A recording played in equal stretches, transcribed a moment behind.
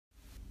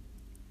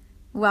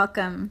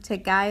Welcome to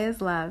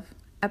Gaia's Love,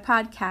 a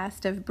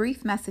podcast of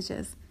brief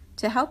messages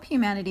to help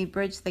humanity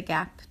bridge the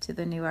gap to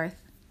the new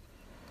earth.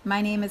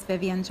 My name is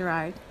Vivian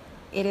Gerard.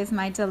 It is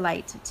my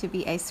delight to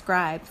be a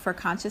scribe for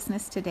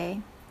consciousness today,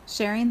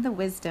 sharing the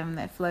wisdom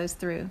that flows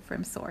through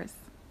from Source.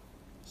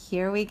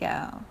 Here we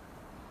go.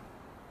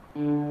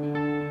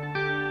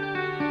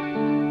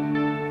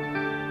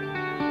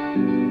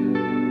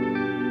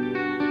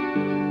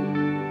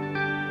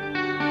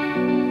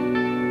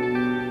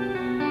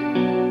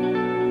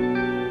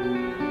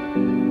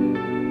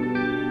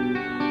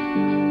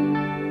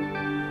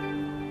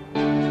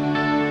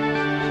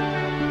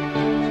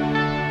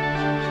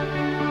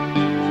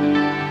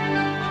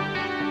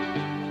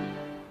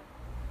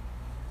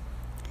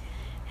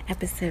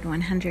 Episode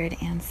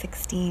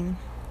 116.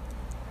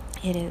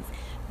 It is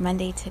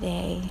Monday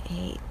today,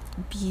 a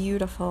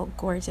beautiful,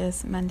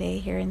 gorgeous Monday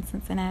here in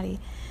Cincinnati.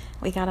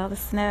 We got all the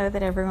snow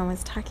that everyone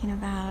was talking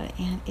about,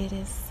 and it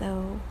is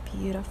so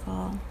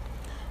beautiful.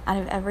 Out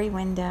of every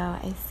window,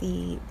 I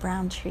see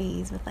brown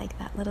trees with like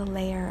that little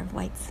layer of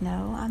white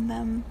snow on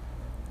them.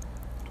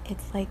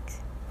 It's like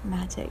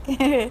magic.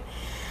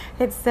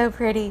 It's so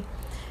pretty.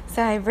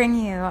 So I bring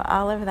you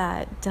all of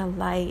that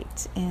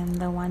delight in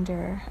the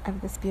wonder of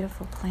this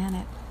beautiful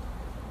planet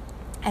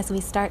as we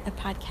start a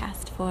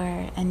podcast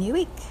for a new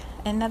week,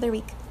 another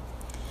week.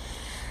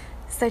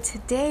 So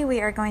today we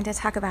are going to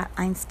talk about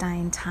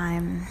Einstein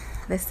time.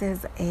 This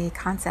is a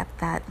concept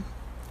that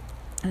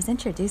I was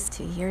introduced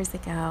to years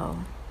ago,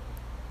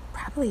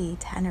 probably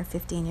 10 or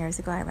 15 years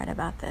ago. I read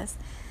about this,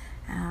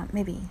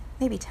 maybe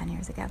 10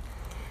 years ago.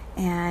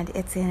 And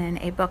it's in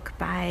a book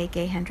by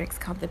Gay Hendricks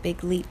called The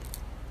Big Leap.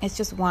 It's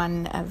just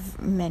one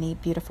of many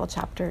beautiful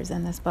chapters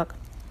in this book.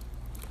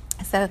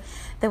 So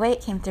the way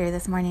it came through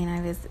this morning,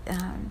 I was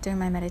doing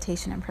my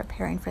meditation and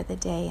preparing for the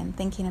day and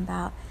thinking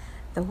about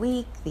the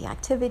week, the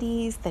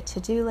activities, the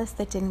to-do list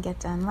that didn't get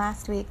done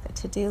last week, the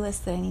to-do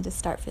list that I need to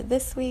start for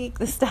this week,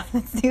 the stuff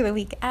that's due the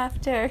week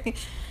after.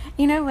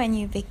 You know, when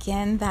you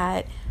begin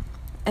that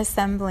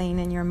assembling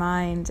in your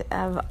mind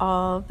of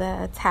all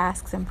the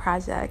tasks and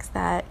projects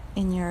that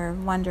in your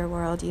wonder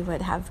world you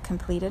would have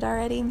completed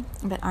already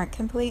but aren't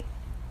complete.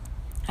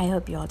 I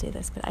hope you all do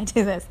this, but I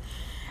do this.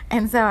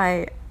 And so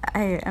I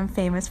am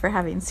famous for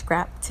having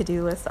scrap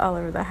to-do lists all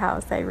over the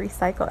house. I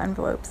recycle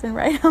envelopes and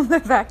write on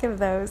the back of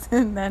those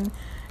and then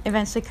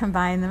eventually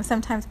combine them,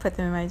 sometimes put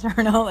them in my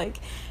journal. Like,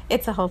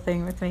 it's a whole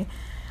thing with me.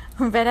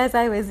 But as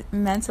I was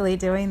mentally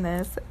doing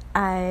this,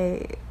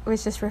 I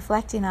was just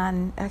reflecting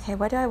on, okay,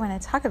 what do I want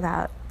to talk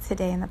about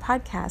today in the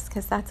podcast?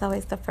 Because that's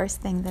always the first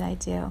thing that I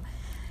do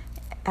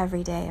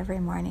every day, every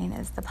morning,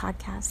 is the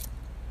podcast.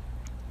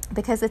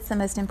 Because it's the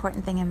most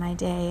important thing in my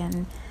day,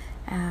 and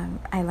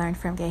I learned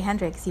from Gay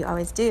Hendricks, you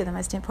always do the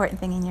most important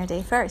thing in your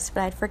day first,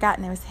 but I'd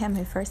forgotten it was him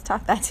who first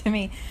taught that to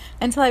me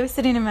until I was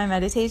sitting in my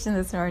meditation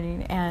this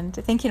morning and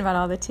thinking about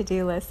all the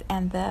to-do lists,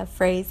 and the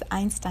phrase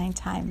Einstein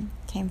time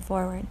came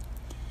forward.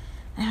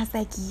 And I was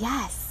like,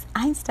 yes,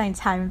 Einstein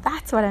time,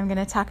 that's what I'm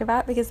going to talk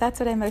about, because that's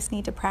what I most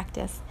need to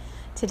practice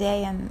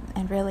today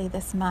and really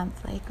this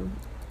month, like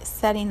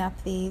setting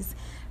up these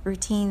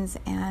routines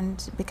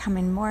and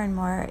becoming more and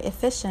more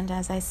efficient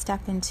as I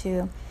step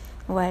into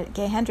what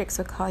Gay Hendricks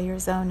would call your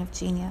zone of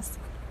genius.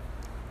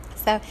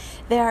 So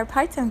there are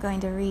parts I'm going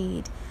to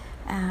read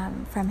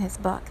from his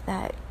book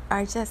that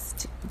are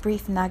just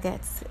brief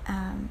nuggets.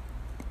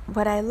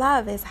 What I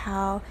love is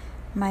how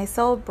my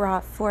soul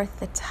brought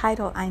forth the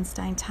title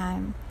Einstein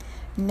Time,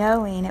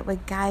 knowing it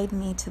would guide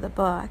me to the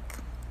book,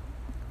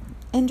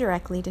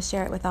 indirectly to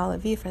share it with all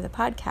of you for the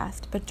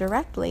podcast, but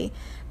directly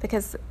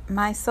because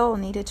my soul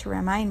needed to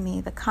remind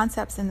me the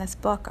concepts in this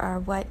book are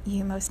what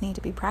you most need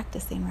to be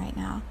practicing right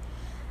now.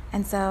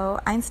 And so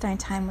Einstein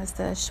time was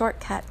the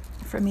shortcut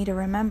for me to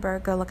remember,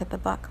 go look at the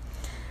book.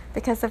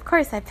 Because of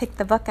course I picked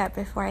the book up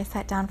before I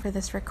sat down for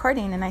this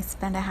recording, and I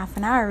spent a half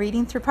an hour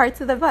reading through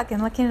parts of the book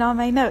and looking at all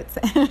my notes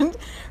and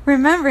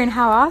remembering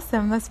how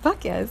awesome this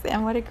book is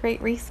and what a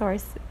great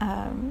resource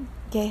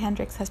Gay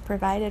Hendricks has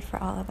provided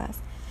for all of us.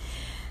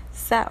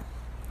 So,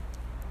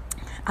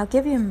 I'll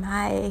give you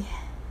my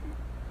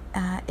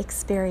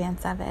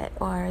experience of it,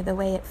 or the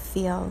way it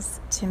feels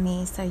to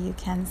me, so you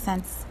can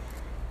sense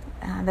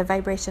the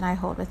vibration I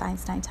hold with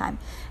Einstein time.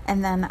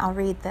 And then I'll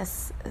read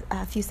this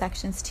few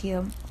sections to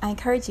you. I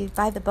encourage you,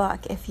 buy the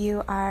book if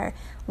you are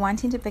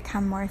wanting to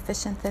become more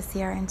efficient this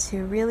year and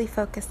to really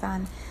focus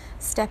on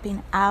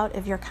stepping out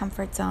of your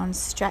comfort zone,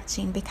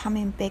 stretching,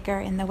 becoming bigger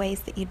in the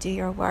ways that you do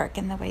your work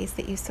and the ways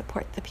that you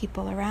support the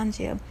people around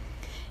you.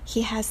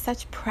 He has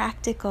such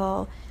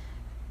practical,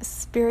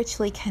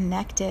 spiritually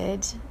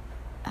connected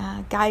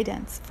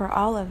guidance for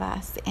all of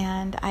us,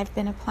 and I've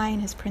been applying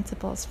his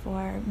principles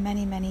for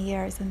many, many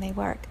years, and they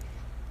work.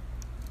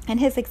 And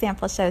his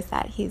example shows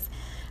that. He's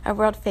a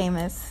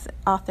world-famous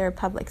author,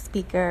 public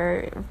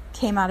speaker,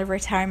 came out of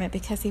retirement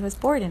because he was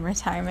bored in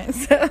retirement.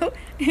 So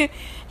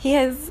he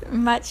has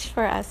much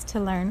for us to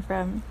learn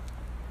from.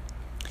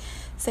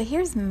 So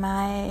here's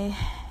my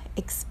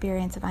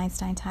experience of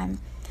Einstein time.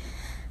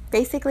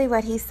 Basically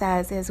what he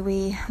says is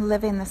we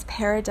live in this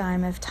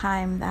paradigm of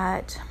time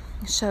that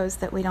shows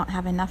that we don't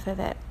have enough of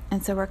it.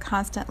 And so we're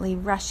constantly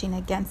rushing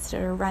against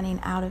it or running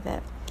out of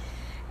it.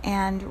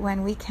 And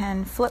when we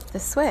can flip the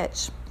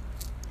switch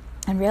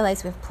and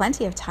realize we have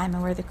plenty of time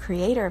and we're the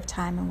creator of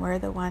time and we're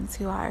the ones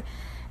who are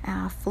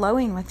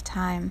flowing with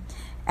time,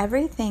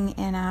 everything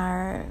in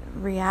our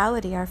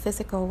reality, our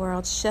physical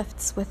world,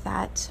 shifts with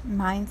that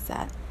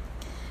mindset.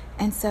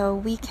 And so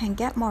we can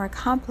get more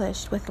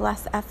accomplished with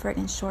less effort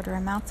in shorter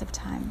amounts of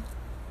time.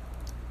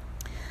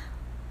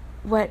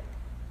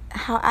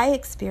 How I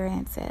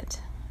experience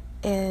it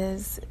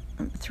is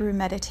through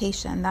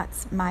meditation.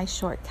 That's my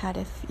shortcut,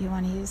 if you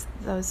want to use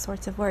those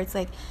sorts of words.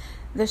 Like,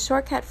 the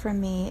shortcut for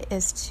me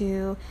is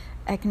to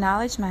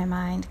acknowledge my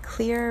mind,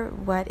 clear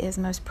what is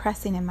most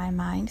pressing in my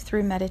mind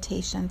through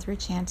meditation, through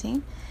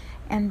chanting.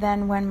 And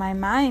then when my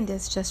mind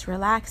is just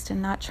relaxed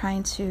and not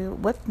trying to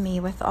whip me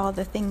with all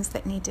the things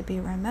that need to be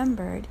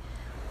remembered,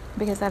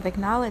 because I've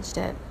acknowledged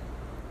it,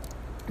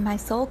 my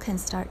soul can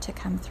start to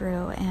come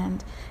through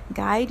and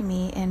guide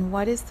me in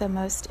what is the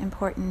most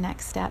important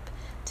next step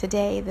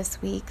today,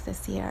 this week,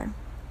 this year.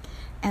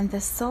 And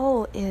the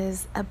soul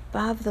is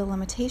above the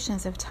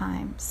limitations of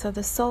time. So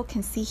the soul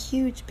can see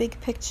huge, big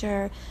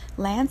picture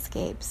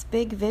landscapes,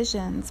 big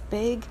visions,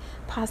 big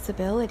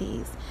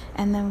possibilities.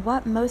 And then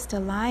what most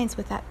aligns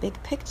with that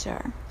big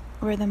picture,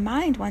 where the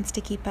mind wants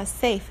to keep us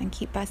safe and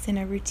keep us in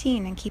a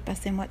routine and keep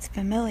us in what's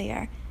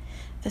familiar,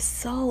 the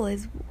soul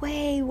is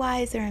way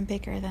wiser and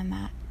bigger than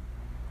that.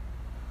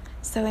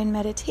 So in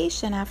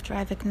meditation, after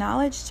I've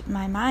acknowledged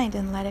my mind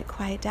and let it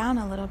quiet down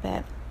a little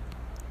bit,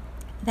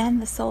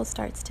 then the soul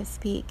starts to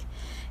speak.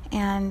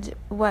 And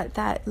what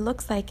that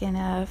looks like in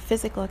a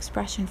physical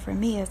expression for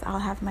me is I'll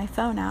have my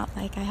phone out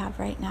like I have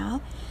right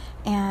now,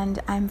 and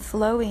I'm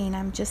flowing,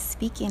 I'm just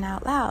speaking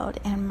out loud,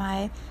 and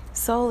my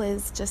soul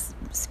is just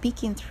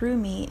speaking through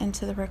me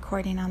into the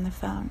recording on the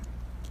phone.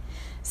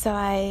 So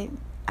I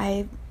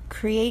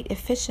create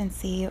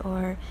efficiency,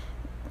 or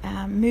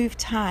move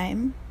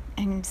time,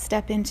 and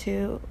step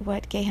into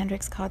what Gay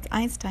Hendricks called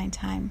Einstein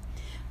time,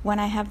 when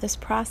I have this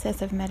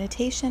process of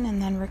meditation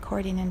and then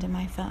recording into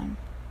my phone.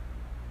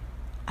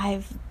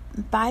 I've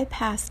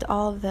bypassed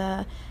all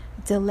the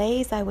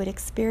delays I would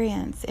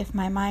experience if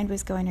my mind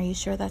was going, are you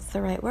sure that's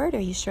the right word? Are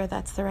you sure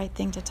that's the right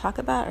thing to talk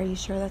about? Are you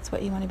sure that's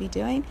what you want to be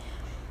doing?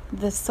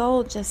 The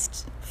soul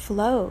just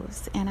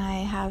flows, and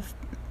I have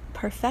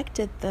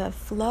perfected the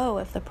flow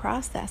of the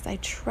process. I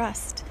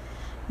trust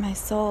my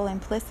soul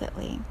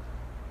implicitly.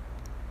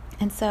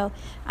 And so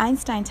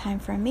Einstein time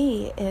for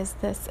me is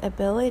this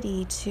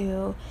ability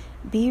to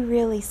be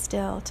really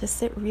still, to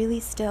sit really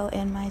still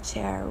in my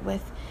chair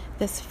with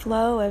this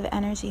flow of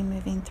energy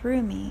moving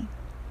through me.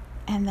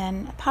 And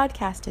then a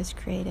podcast is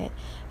created,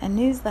 a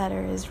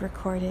newsletter is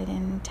recorded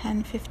in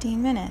 10,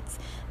 15 minutes.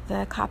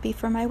 The copy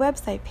for my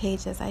website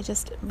pages, I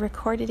just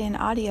record it in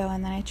audio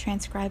and then I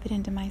transcribe it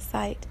into my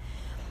site.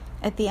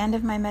 At the end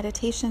of my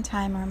meditation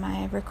time or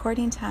my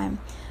recording time,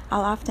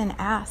 I'll often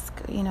ask,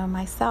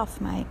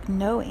 myself, my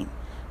knowing,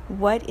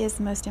 what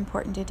is most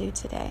important to do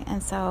today?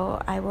 And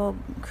so I will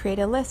create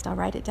a list. I'll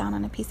write it down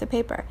on a piece of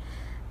paper.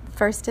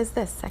 First is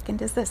this,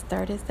 second is this,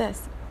 third is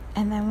this.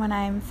 And then when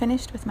I'm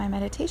finished with my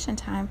meditation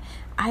time,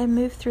 I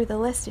move through the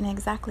list in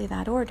exactly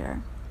that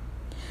order.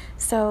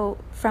 So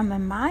from a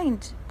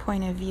mind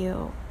point of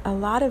view, a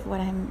lot of what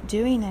I'm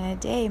doing in a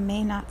day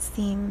may not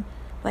seem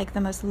like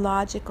the most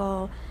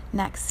logical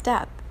next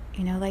step.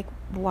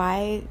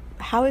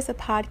 How is a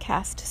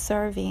podcast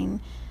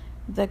serving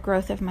the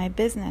growth of my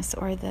business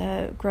or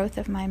the growth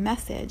of my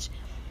message?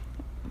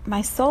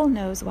 My soul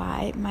knows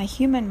why. My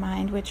human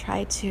mind would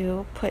try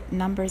to put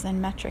numbers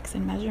and metrics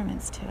and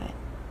measurements to it.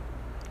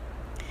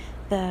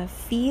 The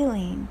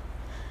feeling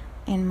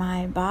in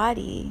my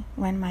body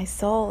when my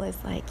soul is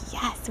like,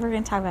 yes, we're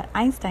going to talk about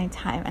Einstein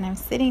time, and I'm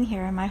sitting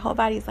here and my whole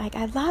body's like,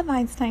 I love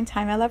Einstein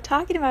time, I love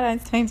talking about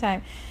Einstein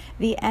time.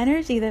 The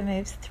energy that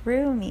moves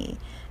through me,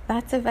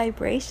 that's a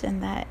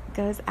vibration that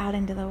goes out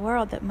into the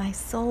world that my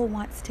soul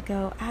wants to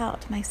go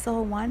out. My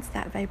soul wants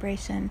that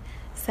vibration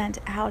sent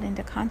out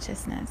into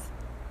consciousness.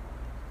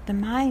 The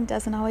mind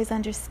doesn't always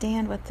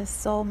understand what the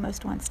soul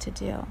most wants to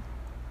do.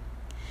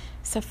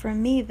 So for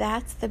me,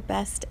 that's the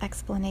best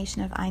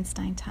explanation of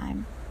Einstein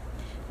time.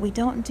 We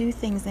don't do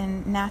things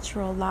in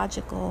natural,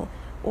 logical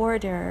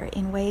order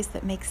in ways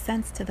that make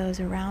sense to those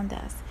around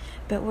us,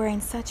 but we're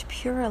in such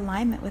pure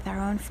alignment with our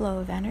own flow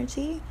of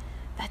energy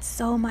that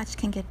so much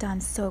can get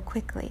done so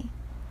quickly.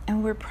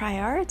 And we're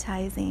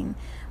prioritizing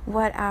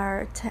what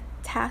our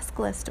task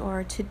list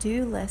or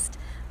to-do list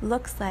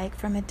looks like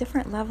from a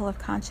different level of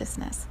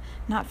consciousness,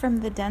 not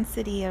from the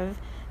density of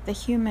the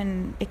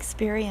human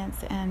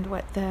experience and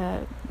what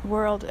the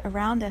world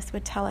around us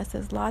would tell us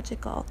is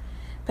logical,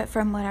 but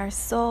from what our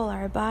soul,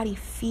 our body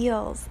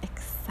feels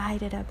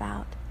excited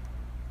about.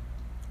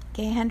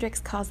 Gay Hendricks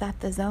calls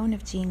that the zone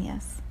of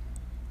genius.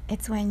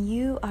 It's when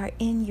you are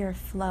in your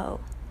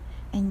flow,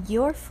 and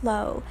your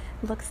flow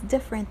looks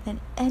different than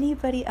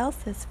anybody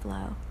else's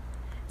flow.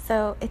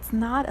 So it's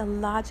not a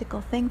logical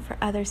thing for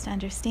others to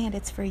understand.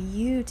 It's for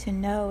you to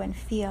know and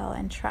feel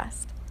and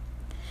trust.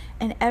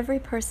 And every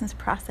person's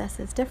process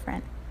is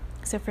different.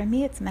 So for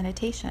me, it's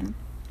meditation.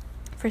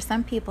 For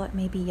some people, it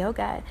may be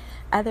yoga.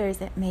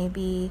 Others, it may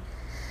be,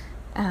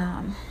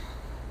 I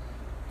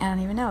don't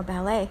even know,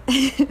 ballet,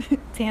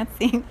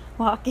 dancing,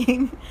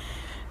 walking.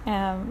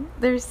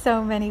 There's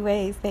so many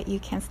ways that you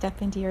can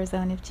step into your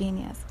zone of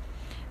genius.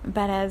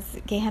 But as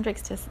Gay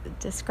Hendricks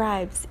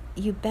describes,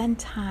 you bend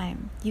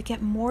time. You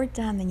get more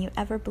done than you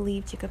ever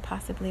believed you could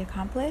possibly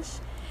accomplish.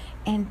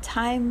 And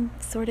time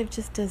sort of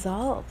just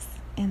dissolves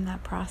in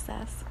that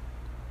process.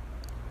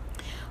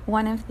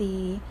 One of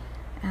the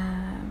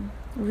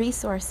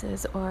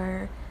resources,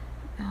 or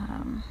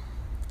what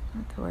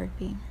would the word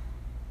be?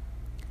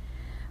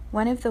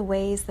 One of the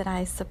ways that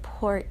I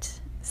support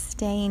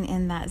staying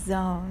in that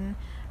zone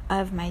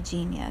of my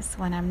genius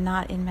when I'm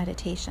not in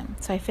meditation.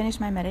 So I finish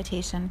my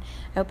meditation,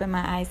 open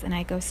my eyes, and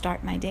I go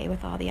start my day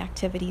with all the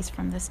activities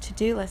from this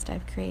to-do list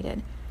I've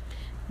created.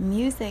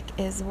 Music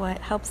is what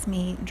helps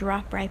me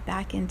drop right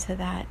back into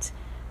that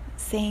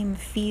same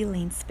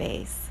feeling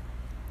space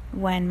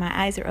when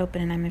my eyes are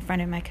open and I'm in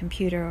front of my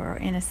computer or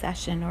in a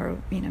session,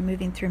 or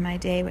moving through my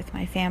day with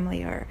my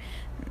family or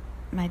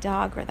my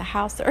dog or the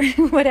house or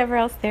whatever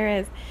else there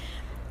is.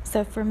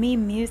 So for me,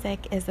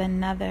 music is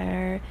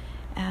another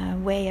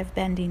way of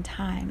bending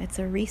time. It's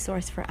a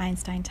resource for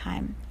Einstein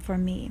time for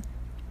me.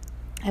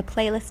 A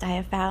playlist I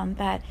have found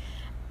that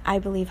I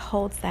believe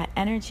holds that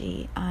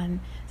energy on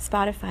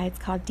Spotify. It's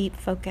called Deep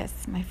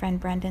Focus. My friend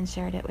Brendan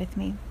shared it with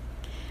me.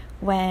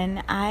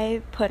 When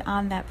I put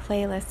on that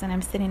playlist and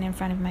I'm sitting in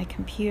front of my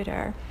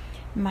computer,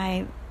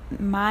 my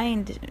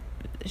mind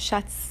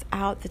shuts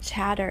out the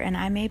chatter and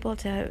I'm able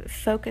to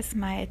focus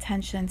my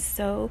attention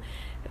so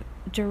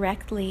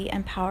directly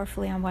and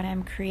powerfully on what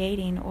I'm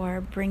creating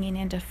or bringing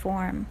into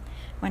form.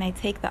 When I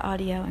take the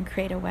audio and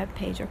create a web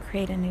page or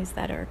create a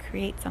newsletter or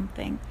create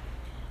something,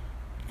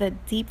 the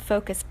Deep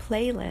Focus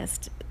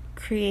playlist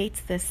creates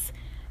this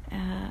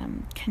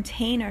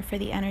container for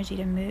the energy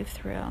to move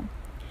through,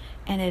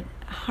 and it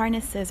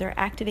harnesses or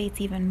activates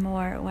even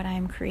more what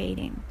I'm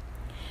creating.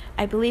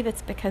 I believe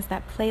it's because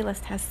that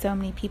playlist has so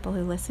many people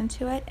who listen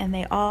to it, and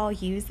they all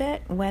use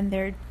it when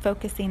they're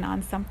focusing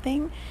on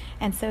something.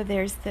 And so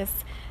there's this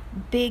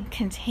big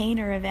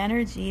container of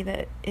energy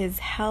that is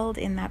held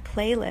in that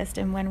playlist,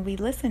 and when we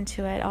listen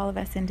to it, all of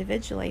us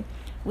individually,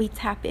 we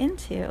tap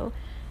into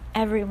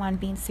everyone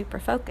being super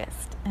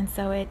focused, and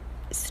so it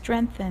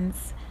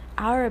strengthens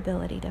our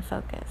ability to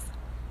focus.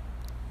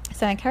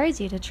 So I encourage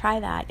you to try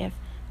that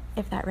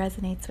if that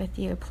resonates with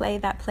you. Play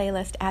that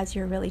playlist as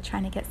you're really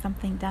trying to get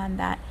something done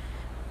that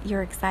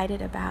you're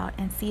excited about,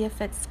 and see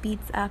if it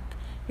speeds up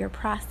your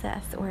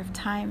process or if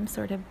time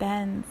sort of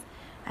bends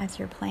as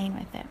you're playing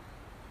with it.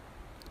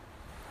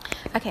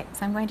 Okay,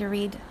 so I'm going to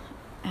read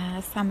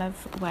some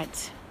of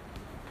what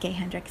Gay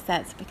Hendricks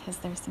says, because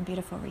there's some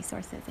beautiful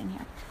resources in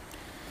here.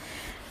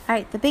 All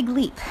right, The Big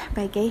Leap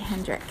by Gay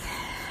Hendricks,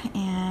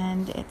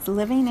 and it's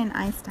Living in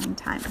Einstein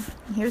Time.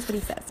 Here's what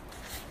he says.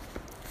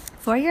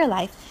 For your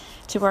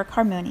life to work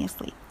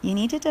harmoniously, you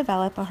need to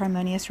develop a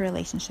harmonious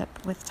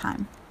relationship with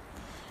time.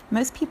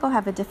 Most people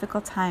have a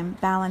difficult time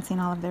balancing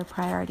all of their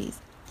priorities,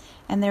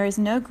 and there is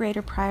no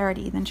greater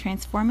priority than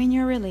transforming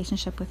your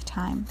relationship with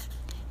time.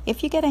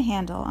 If you get a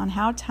handle on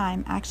how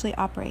time actually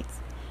operates,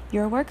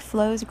 your work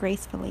flows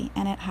gracefully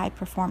and at high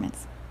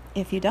performance.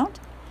 If you don't,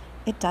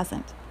 it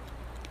doesn't.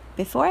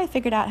 Before I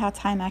figured out how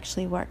time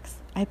actually works,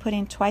 I put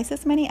in twice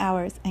as many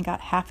hours and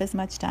got half as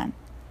much done.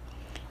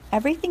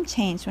 Everything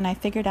changed when I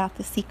figured out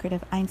the secret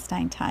of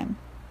Einstein time.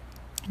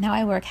 Now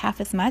I work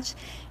half as much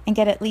and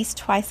get at least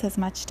twice as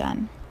much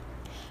done.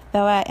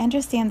 Though I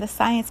understand the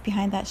science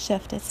behind that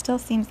shift, it still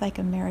seems like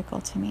a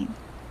miracle to me.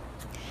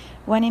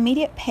 One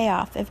immediate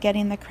payoff of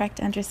getting the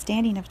correct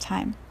understanding of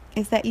time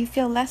is that you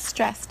feel less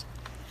stressed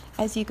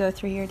as you go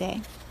through your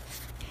day.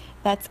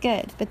 That's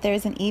good, but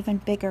there's an even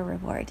bigger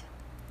reward.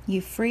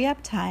 You free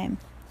up time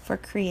for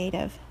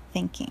creative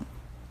thinking.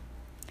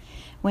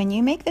 When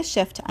you make the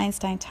shift to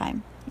Einstein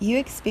time, you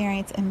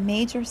experience a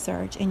major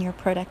surge in your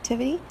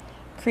productivity,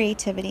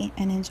 creativity,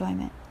 and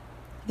enjoyment.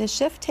 The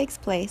shift takes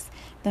place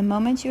the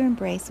moment you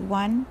embrace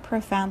one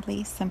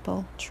profoundly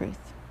simple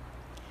truth.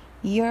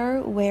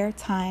 You're where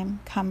time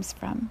comes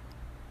from.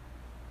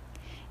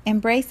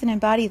 Embrace and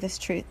embody this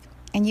truth,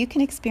 and you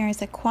can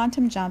experience a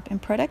quantum jump in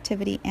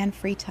productivity and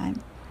free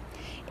time.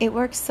 It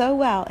works so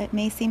well it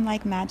may seem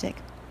like magic,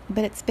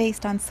 but it's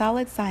based on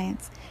solid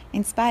science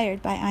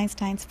inspired by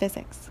Einstein's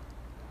physics.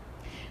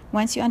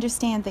 Once you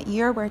understand that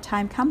you're where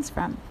time comes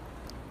from,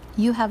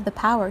 you have the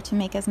power to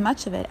make as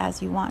much of it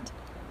as you want.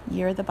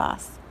 You're the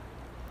boss.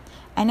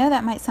 I know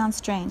that might sound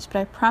strange, but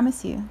I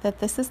promise you that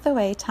this is the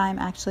way time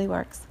actually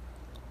works.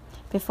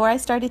 Before I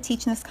started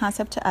teaching this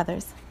concept to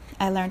others,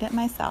 I learned it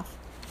myself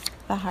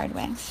the hard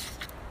way.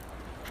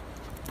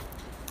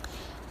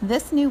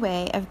 This new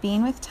way of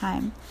being with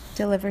time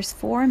delivers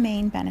 4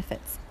 main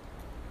benefits.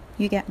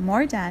 You get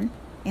more done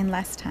in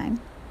less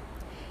time.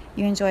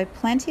 You enjoy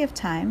plenty of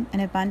time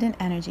and abundant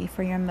energy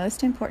for your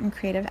most important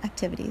creative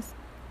activities.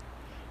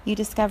 You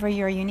discover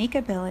your unique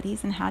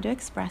abilities and how to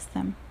express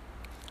them.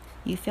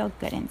 You feel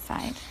good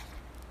inside.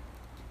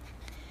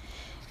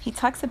 He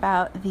talks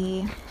about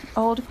the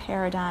old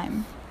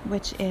paradigm,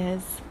 which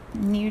is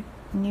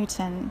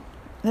Newton.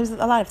 There's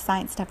a lot of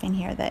science stuff in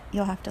here that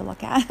you'll have to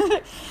look at.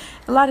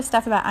 A lot of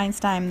stuff about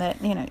Einstein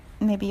that,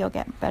 maybe you'll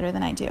get better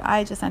than I do.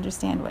 I just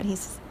understand what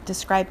he's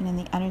describing in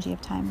the energy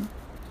of time.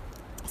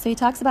 So he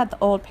talks about the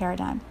old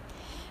paradigm.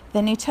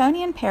 The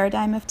Newtonian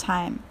paradigm of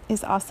time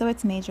is also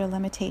its major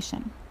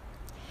limitation.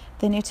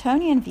 The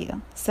Newtonian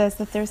view says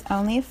that there's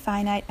only a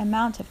finite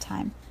amount of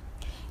time,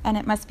 and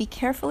it must be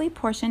carefully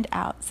portioned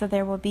out so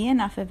there will be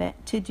enough of it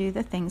to do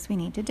the things we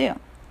need to do.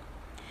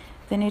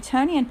 The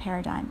Newtonian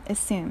paradigm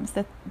assumes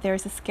that there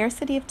is a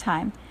scarcity of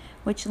time,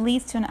 which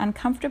leads to an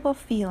uncomfortable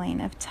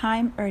feeling of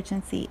time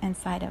urgency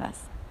inside of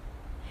us.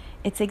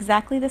 It's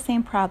exactly the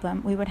same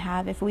problem we would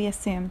have if we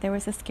assumed there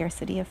was a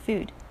scarcity of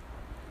food.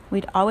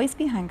 We'd always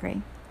be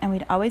hungry, and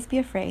we'd always be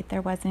afraid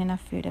there wasn't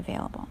enough food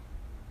available.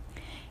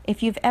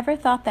 If you've ever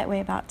thought that way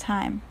about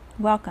time,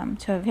 welcome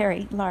to a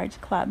very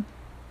large club.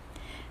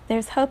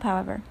 There's hope,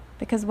 however,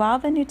 because while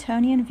the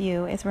Newtonian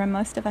view is where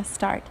most of us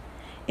start,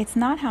 it's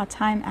not how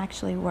time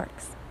actually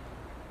works.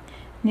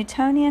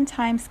 Newtonian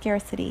time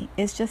scarcity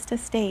is just a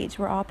stage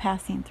we're all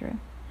passing through,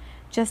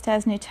 just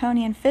as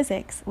Newtonian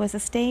physics was a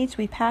stage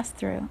we passed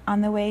through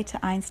on the way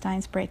to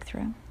Einstein's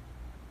breakthrough.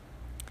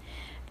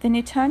 The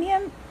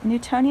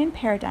Newtonian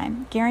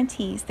paradigm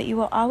guarantees that you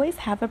will always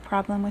have a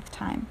problem with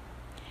time.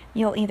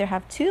 You'll either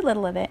have too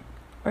little of it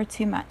or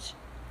too much.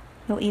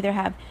 You'll either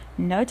have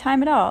no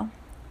time at all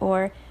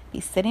or be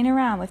sitting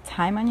around with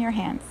time on your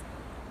hands.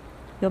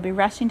 You'll be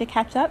rushing to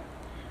catch up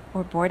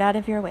or bored out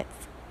of your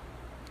wits.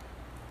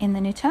 In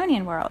the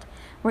Newtonian world,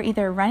 we're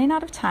either running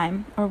out of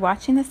time or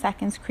watching the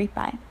seconds creep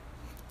by.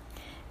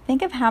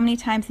 Think of how many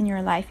times in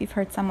your life you've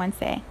heard someone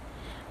say,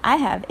 "I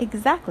have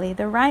exactly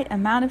the right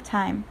amount of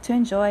time to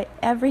enjoy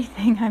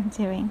everything I'm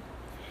doing."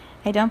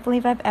 I don't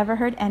believe I've ever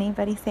heard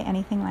anybody say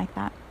anything like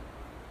that.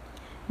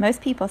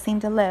 Most people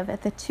seem to live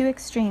at the two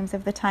extremes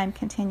of the time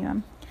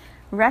continuum,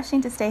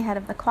 rushing to stay ahead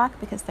of the clock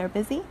because they're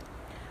busy,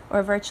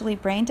 or virtually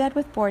brain dead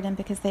with boredom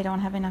because they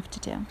don't have enough to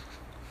do.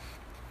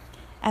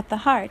 At the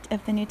heart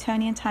of the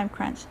Newtonian time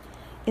crunch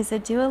is a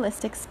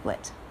dualistic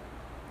split.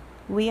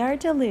 We are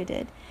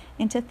deluded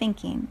into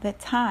thinking that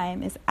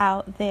time is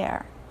out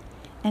there,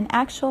 an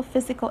actual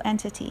physical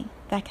entity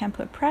that can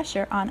put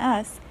pressure on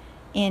us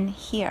in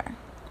here.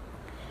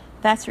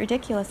 That's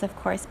ridiculous, of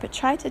course, but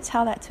try to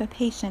tell that to a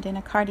patient in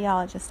a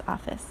cardiologist's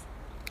office.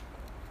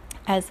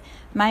 As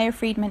Meyer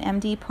Friedman,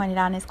 MD, pointed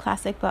out in his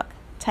classic book,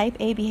 Type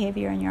A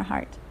Behavior in Your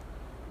Heart,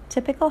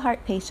 typical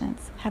heart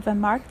patients have a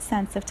marked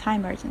sense of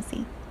time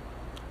urgency.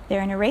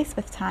 They're in a race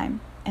with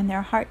time, and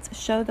their hearts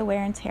show the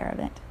wear and tear of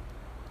it.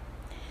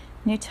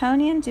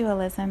 Newtonian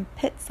dualism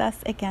pits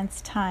us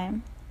against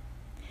time.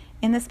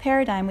 In this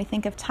paradigm, we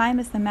think of time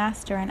as the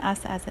master and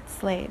us as its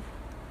slave.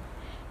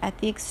 At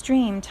the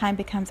extreme, time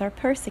becomes our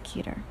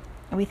persecutor,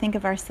 and we think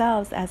of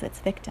ourselves as its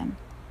victim.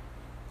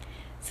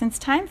 Since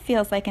time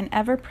feels like an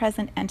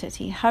ever-present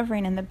entity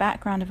hovering in the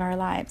background of our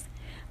lives,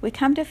 we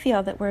come to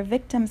feel that we're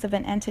victims of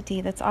an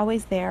entity that's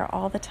always there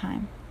all the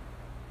time.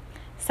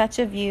 Such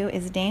a view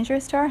is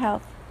dangerous to our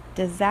health,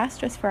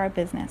 disastrous for our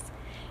business,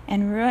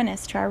 and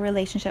ruinous to our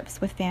relationships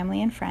with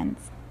family and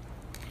friends.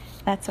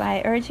 That's why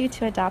I urge you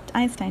to adopt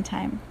Einstein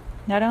time.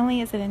 Not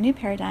only is it a new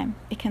paradigm,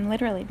 it can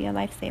literally be a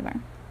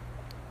lifesaver.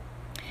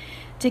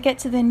 To get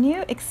to the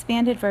new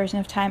expanded version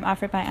of time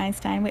offered by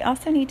Einstein, we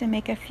also need to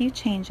make a few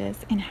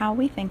changes in how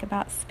we think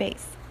about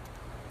space.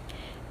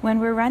 When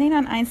we're running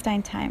on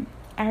Einstein time,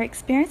 our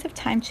experience of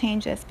time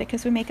changes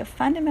because we make a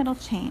fundamental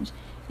change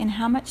in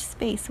how much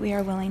space we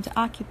are willing to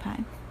occupy.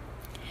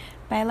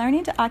 By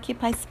learning to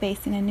occupy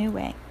space in a new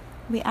way,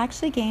 we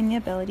actually gain the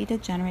ability to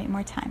generate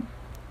more time.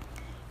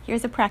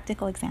 Here's a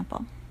practical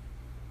example.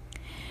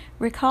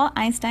 Recall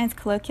Einstein's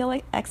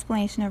colloquial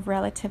explanation of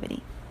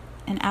relativity.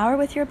 An hour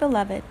with your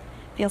beloved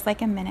feels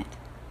like a minute.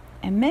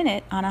 A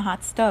minute on a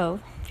hot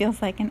stove feels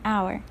like an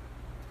hour.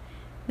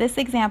 This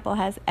example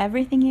has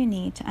everything you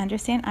need to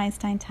understand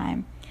Einstein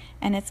time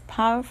and its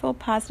powerful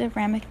positive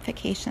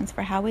ramifications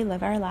for how we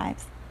live our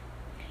lives.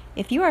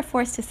 If you are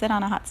forced to sit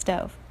on a hot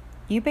stove,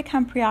 you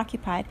become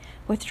preoccupied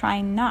with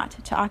trying not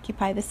to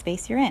occupy the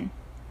space you're in.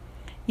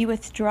 You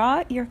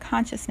withdraw your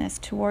consciousness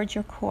towards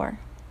your core,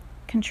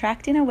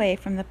 contracting away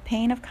from the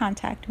pain of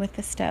contact with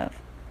the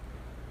stove.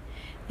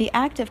 The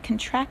act of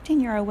contracting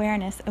your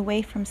awareness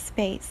away from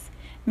space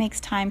makes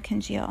time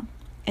congeal.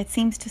 It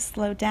seems to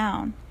slow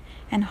down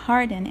and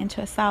harden into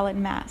a solid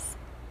mass.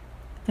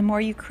 The more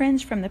you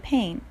cringe from the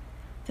pain,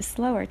 the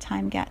slower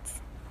time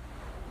gets.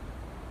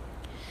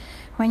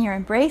 When you're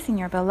embracing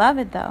your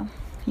beloved, though,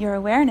 your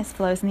awareness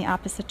flows in the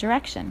opposite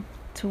direction,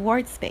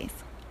 towards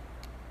space.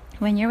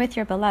 When you're with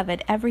your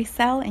beloved, every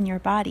cell in your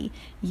body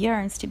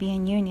yearns to be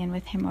in union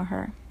with him or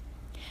her.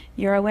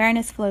 Your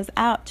awareness flows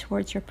out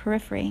towards your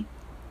periphery.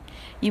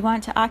 You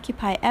want to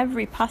occupy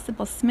every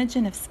possible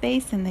smidgen of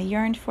space in the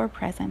yearned-for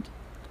present.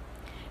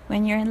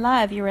 When you're in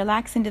love, you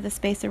relax into the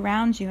space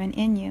around you and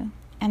in you,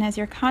 and as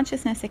your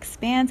consciousness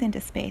expands into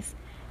space,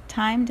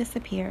 time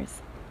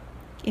disappears.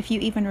 If you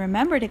even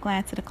remember to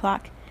glance at a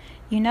clock,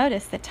 you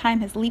notice that time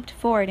has leaped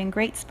forward in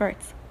great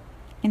spurts.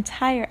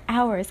 Entire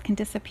hours can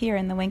disappear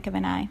in the wink of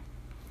an eye.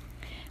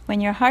 When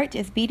your heart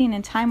is beating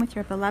in time with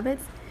your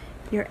beloveds,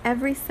 your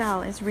every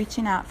cell is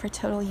reaching out for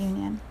total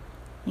union.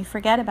 You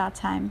forget about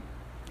time.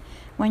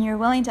 When you're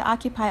willing to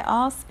occupy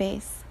all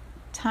space,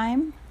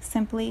 time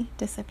simply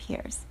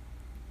disappears.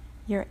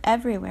 You're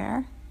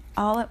everywhere,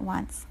 all at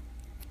once.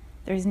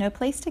 There's no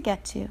place to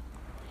get to,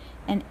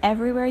 and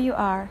everywhere you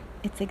are,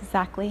 it's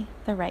exactly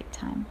the right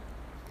time.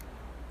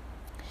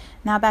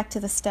 Now back to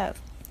the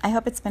stove. I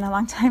hope it's been a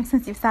long time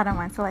since you've sat on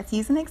one, so let's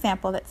use an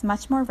example that's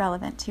much more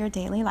relevant to your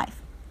daily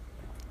life.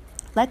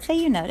 Let's say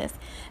you notice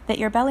that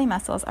your belly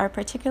muscles are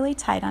particularly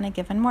tight on a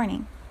given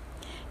morning.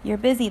 You're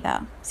busy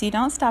though, so you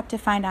don't stop to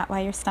find out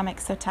why your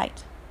stomach's so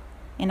tight.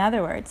 In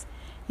other words,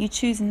 you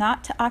choose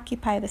not to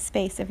occupy the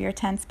space of your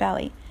tense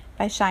belly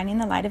by shining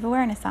the light of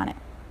awareness on it.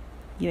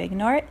 You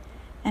ignore it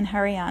and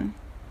hurry on.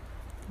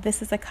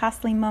 This is a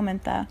costly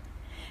moment though,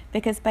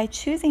 because by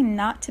choosing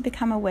not to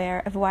become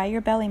aware of why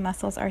your belly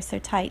muscles are so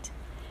tight,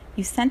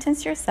 you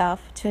sentence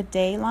yourself to a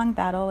day-long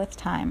battle with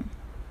time.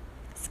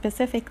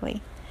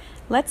 Specifically,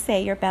 let's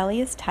say your belly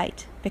is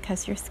tight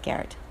because you're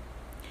scared.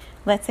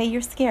 Let's say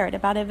you're scared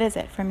about a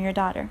visit from your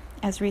daughter,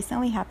 as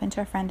recently happened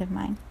to a friend of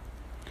mine.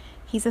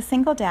 He's a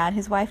single dad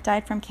whose wife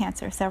died from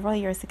cancer several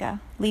years ago,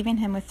 leaving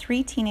him with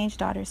 3 teenage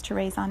daughters to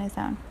raise on his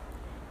own.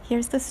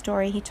 Here's the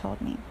story he told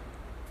me.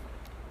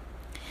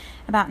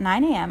 About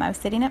 9 a.m., I was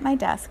sitting at my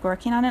desk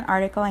working on an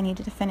article I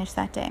needed to finish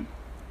that day.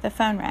 The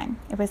phone rang.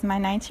 It was my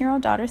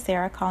 19-year-old daughter,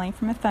 Sarah, calling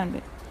from a phone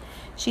booth.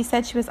 She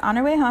said she was on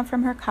her way home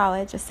from her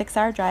college, a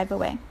 6-hour drive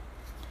away.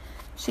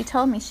 She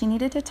told me she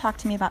needed to talk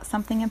to me about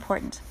something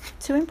important,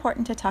 too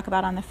important to talk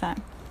about on the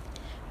phone.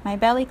 My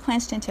belly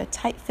clenched into a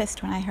tight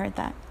fist when I heard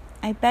that.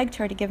 I begged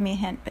her to give me a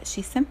hint, but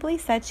she simply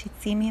said she'd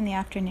see me in the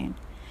afternoon.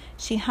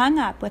 She hung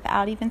up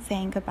without even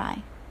saying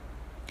goodbye.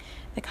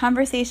 The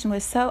conversation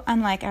was so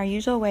unlike our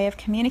usual way of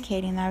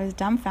communicating that I was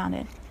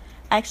dumbfounded.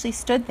 I actually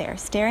stood there,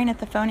 staring at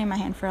the phone in my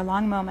hand for a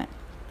long moment,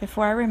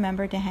 before I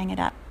remembered to hang it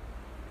up.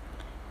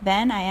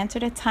 Then I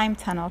entered a time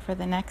tunnel for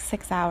the next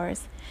 6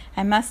 hours.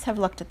 I must have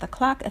looked at the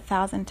clock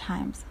 1,000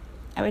 times.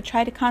 I would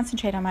try to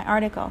concentrate on my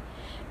article,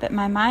 but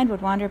my mind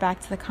would wander back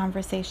to the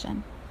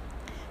conversation.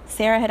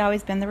 Sarah had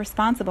always been the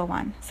responsible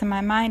one, so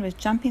my mind was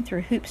jumping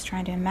through hoops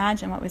trying to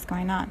imagine what was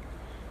going on.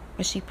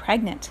 Was she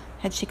pregnant?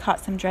 Had she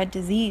caught some dread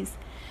disease?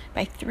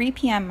 By 3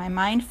 p.m., my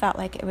mind felt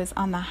like it was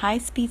on the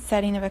high-speed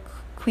setting of a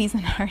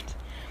Cuisinart.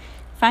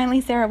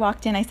 Finally, Sarah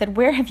walked in. I said,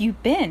 "Where have you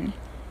been?"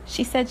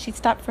 She said she'd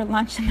stopped for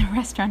lunch and the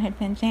restaurant had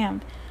been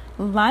jammed.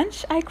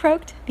 Lunch? I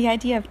croaked. The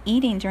idea of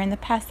eating during the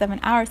past 7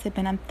 hours had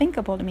been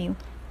unthinkable to me.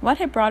 What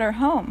had brought her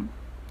home?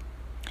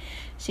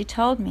 She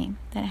told me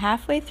that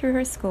halfway through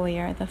her school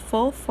year, the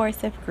full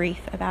force of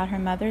grief about her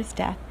mother's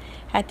death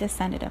had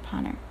descended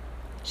upon her.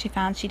 She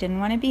found she didn't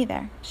want to be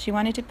there. She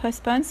wanted to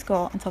postpone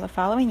school until the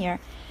following year,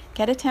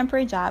 get a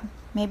temporary job,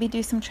 maybe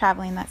do some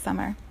traveling that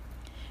summer.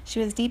 She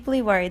was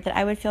deeply worried that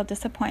I would feel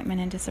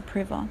disappointment and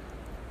disapproval.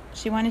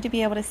 She wanted to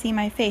be able to see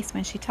my face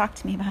when she talked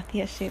to me about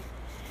the issue.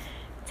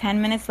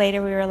 10 minutes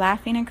later, we were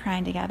laughing and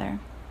crying together,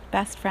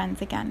 best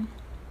friends again.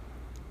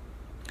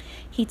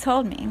 He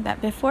told me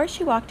that before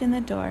she walked in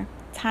the door,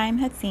 time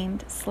had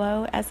seemed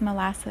slow as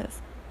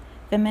molasses.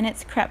 The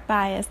minutes crept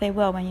by as they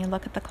will when you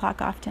look at the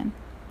clock often.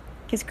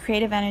 His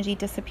creative energy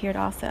disappeared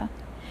also.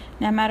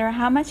 No matter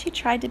how much he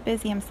tried to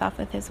busy himself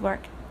with his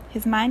work,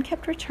 his mind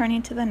kept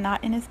returning to the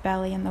knot in his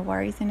belly and the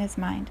worries in his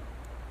mind.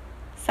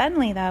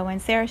 Suddenly, though, when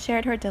Sarah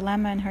shared her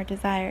dilemma and her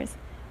desires,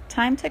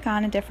 time took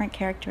on a different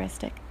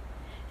characteristic.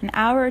 An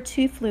hour or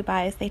 2 flew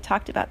by as they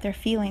talked about their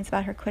feelings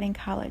about her quitting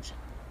college.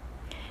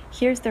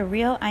 Here's the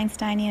real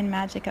Einsteinian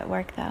magic at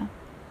work, though.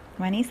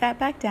 When he sat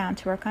back down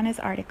to work on his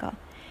article,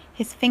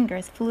 his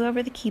fingers flew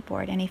over the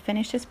keyboard and he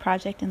finished his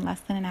project in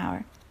less than an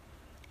hour.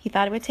 He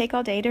thought it would take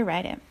all day to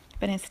write it,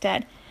 but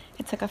instead,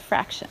 it took a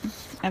fraction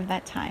of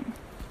that time.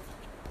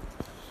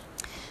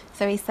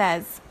 So he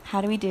says,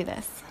 how do we do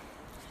this?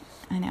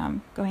 I know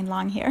I'm going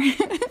long here.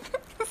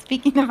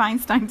 Speaking of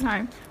Einstein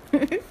time.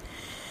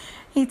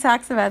 He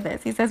talks about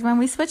this. He says, when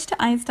we switch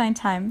to Einstein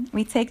time,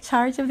 we take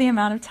charge of the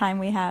amount of time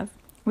we have.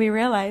 We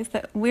realize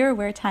that we're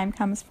where time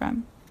comes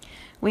from.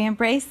 We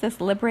embrace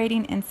this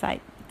liberating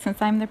insight.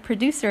 Since I'm the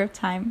producer of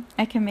time,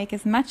 I can make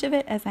as much of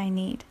it as I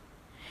need.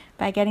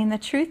 By getting the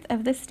truth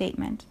of this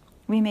statement,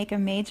 we make a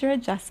major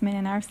adjustment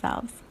in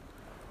ourselves.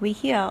 We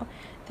heal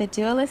the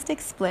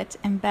dualistic split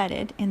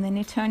embedded in the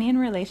Newtonian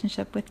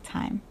relationship with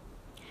time.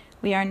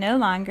 We are no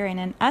longer in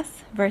an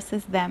us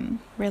versus them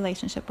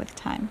relationship with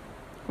time.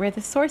 We're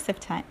the source of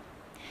time.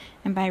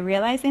 And by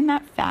realizing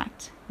that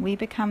fact, we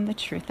become the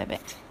truth of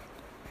it.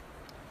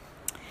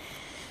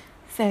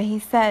 So he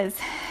says,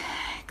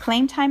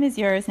 claim time is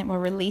yours and it will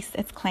release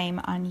its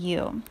claim on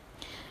you.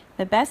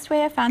 The best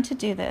way I've found to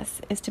do this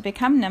is to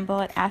become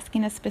nimble at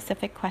asking a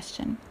specific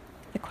question.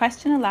 The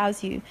question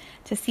allows you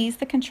to seize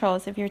the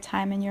controls of your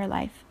time and your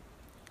life.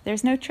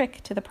 There's no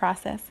trick to the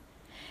process.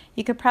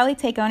 You could probably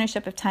take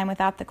ownership of time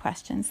without the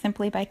question,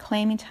 simply by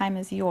claiming time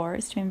as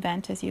yours to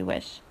invent as you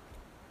wish.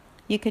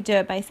 You could do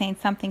it by saying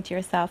something to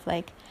yourself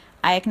like,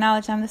 I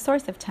acknowledge I'm the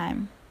source of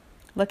time.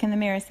 Look in the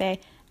mirror, say,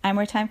 I'm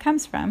where time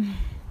comes from.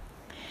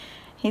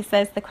 He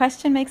says the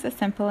question makes it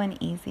simple and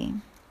easy.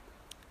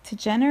 To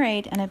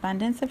generate an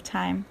abundance of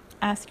time,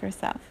 ask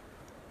yourself,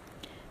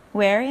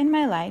 where in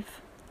my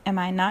life am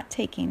I not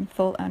taking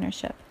full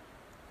ownership?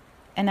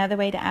 Another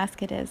way to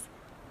ask it is,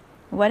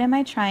 what am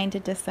I trying to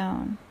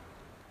disown?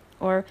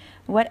 Or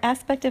what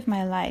aspect of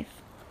my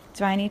life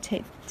do I need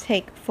to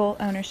take full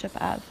ownership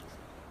of?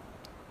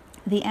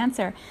 The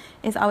answer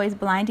is always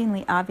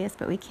blindingly obvious,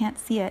 but we can't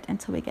see it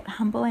until we get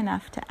humble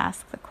enough to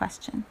ask the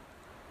question.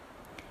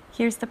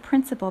 Here's the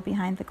principle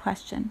behind the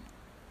question.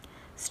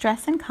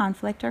 Stress and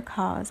conflict are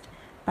caused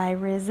by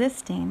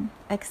resisting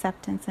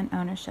acceptance and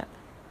ownership.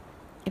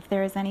 If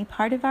there is any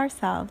part of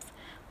ourselves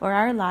or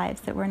our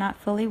lives that we're not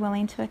fully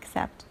willing to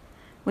accept,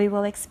 we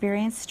will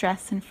experience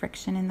stress and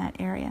friction in that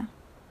area.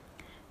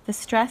 The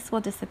stress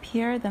will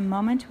disappear the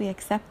moment we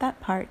accept that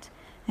part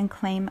and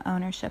claim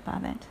ownership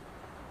of it.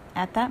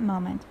 At that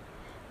moment,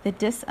 the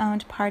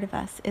disowned part of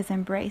us is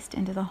embraced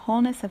into the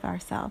wholeness of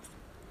ourselves,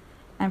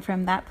 and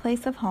from that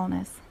place of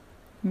wholeness,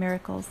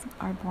 miracles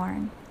are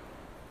born.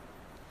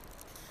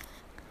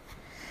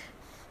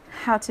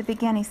 How to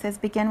begin, he says,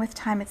 begin with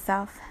time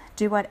itself.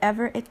 Do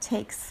whatever it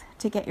takes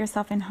to get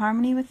yourself in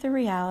harmony with the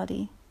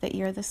reality that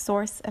you're the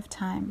source of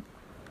time.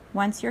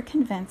 Once you're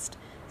convinced,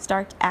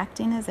 start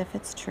acting as if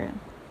it's true.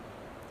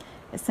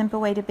 A simple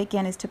way to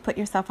begin is to put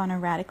yourself on a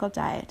radical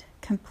diet.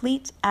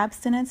 Complete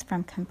abstinence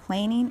from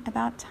complaining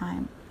about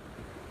time.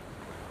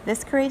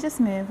 This courageous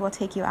move will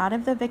take you out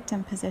of the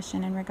victim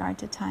position in regard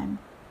to time.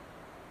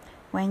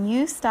 When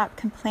you stop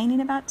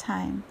complaining about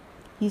time,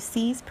 you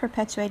cease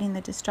perpetuating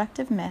the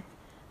destructive myth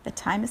that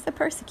time is the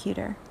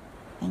persecutor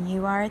and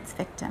you are its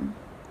victim.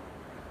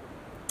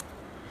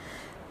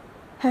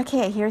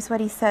 Okay, here's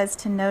what he says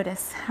to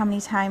notice how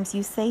many times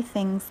you say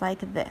things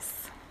like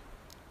this.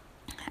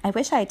 I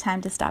wish I had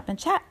time to stop and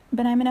chat,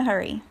 but I'm in a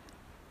hurry.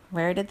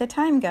 Where did the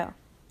time go?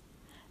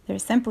 There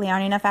simply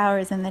aren't enough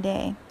hours in the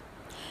day.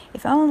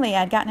 If only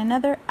I'd gotten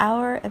another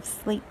hour of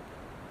sleep.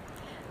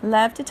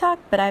 Love to talk,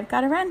 but I've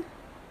got to run.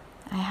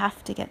 I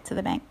have to get to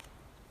the bank.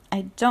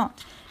 I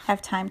don't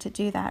have time to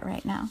do that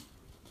right now.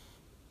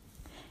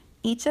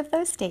 Each of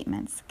those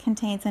statements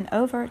contains an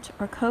overt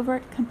or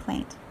covert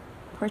complaint,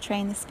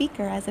 portraying the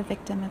speaker as a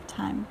victim of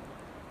time.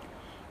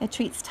 It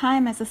treats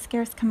time as a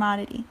scarce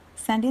commodity,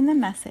 sending the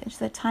message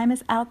that time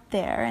is out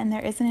there and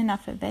there isn't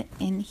enough of it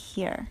in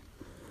here.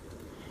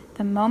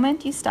 The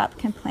moment you stop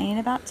complaining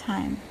about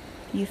time,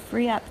 you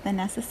free up the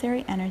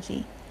necessary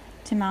energy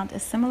to mount a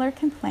similar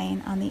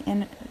campaign on the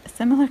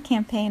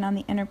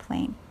inner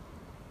plane.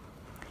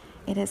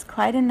 It is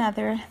quite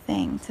another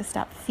thing to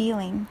stop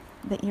feeling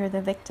that you're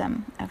the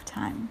victim of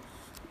time.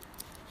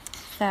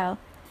 So,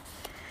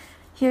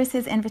 here's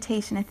his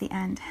invitation at the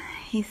end.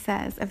 He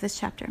says, of this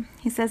chapter,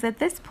 he says, at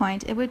this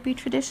point, it would be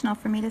traditional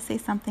for me to say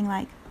something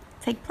like,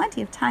 take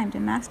plenty of time to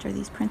master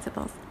these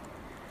principles.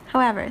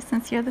 However,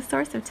 since you're the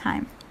source of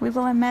time, we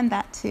will amend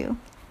that to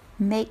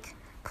make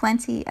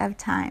plenty of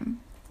time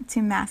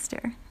to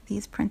master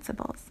these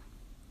principles.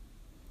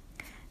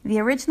 The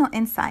original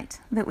insight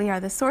that we are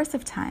the source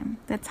of time,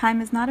 that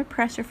time is not a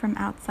pressure from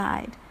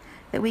outside,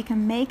 that we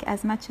can make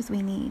as much as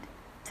we need,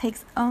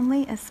 takes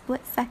only a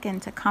split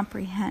second to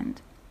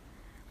comprehend.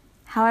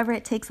 However,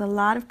 it takes a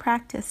lot of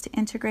practice to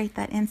integrate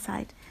that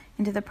insight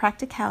into the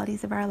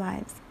practicalities of our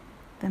lives.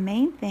 The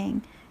main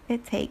thing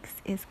it takes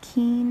is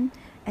keen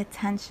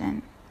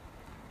attention.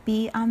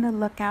 Be on the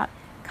lookout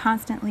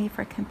constantly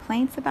for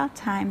complaints about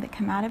time that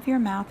come out of your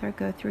mouth or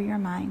go through your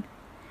mind.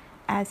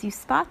 As you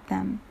spot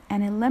them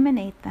and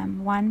eliminate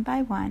them one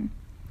by one,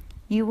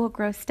 you will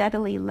grow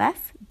steadily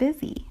less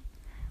busy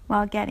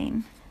while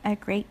getting a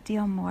great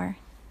deal more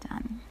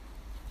done.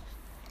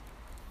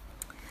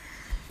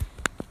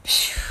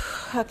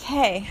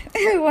 Okay,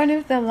 one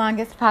of the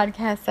longest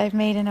podcasts I've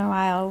made in a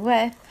while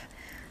with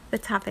the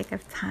topic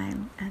of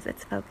time as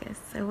its focus.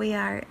 So we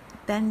are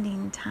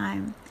bending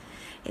time.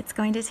 It's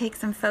going to take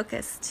some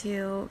focus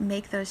to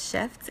make those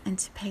shifts and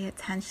to pay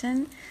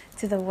attention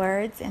to the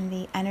words and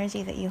the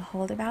energy that you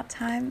hold about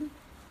time.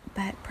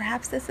 But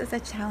perhaps this is a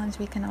challenge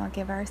we can all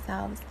give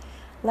ourselves.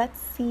 Let's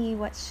see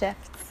what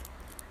shifts.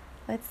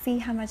 Let's see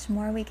how much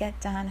more we get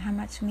done, how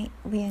much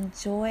we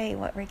enjoy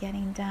what we're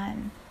getting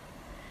done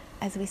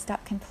as we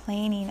stop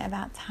complaining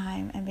about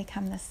time and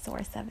become the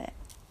source of it.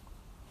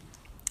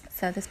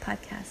 So this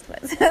podcast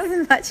was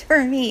as much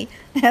for me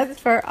as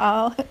for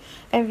all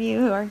of you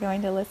who are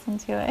going to listen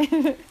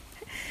to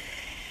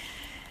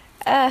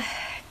it.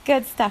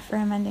 Good stuff for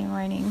a Monday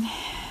morning.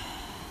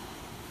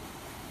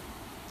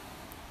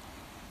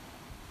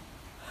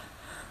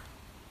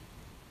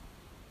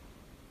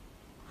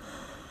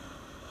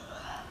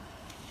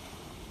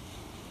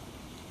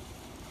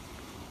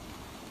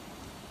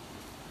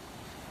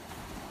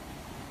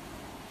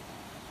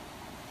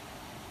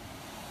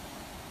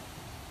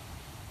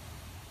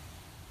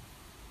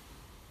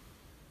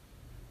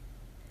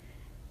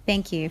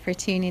 Thank you for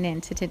tuning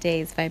in to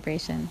today's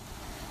vibration.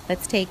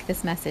 Let's take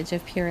this message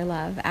of pure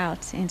love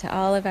out into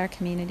all of our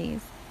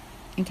communities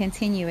and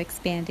continue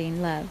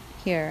expanding love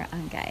here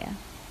on Gaia.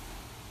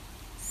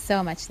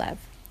 So much love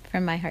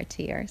from my heart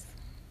to yours.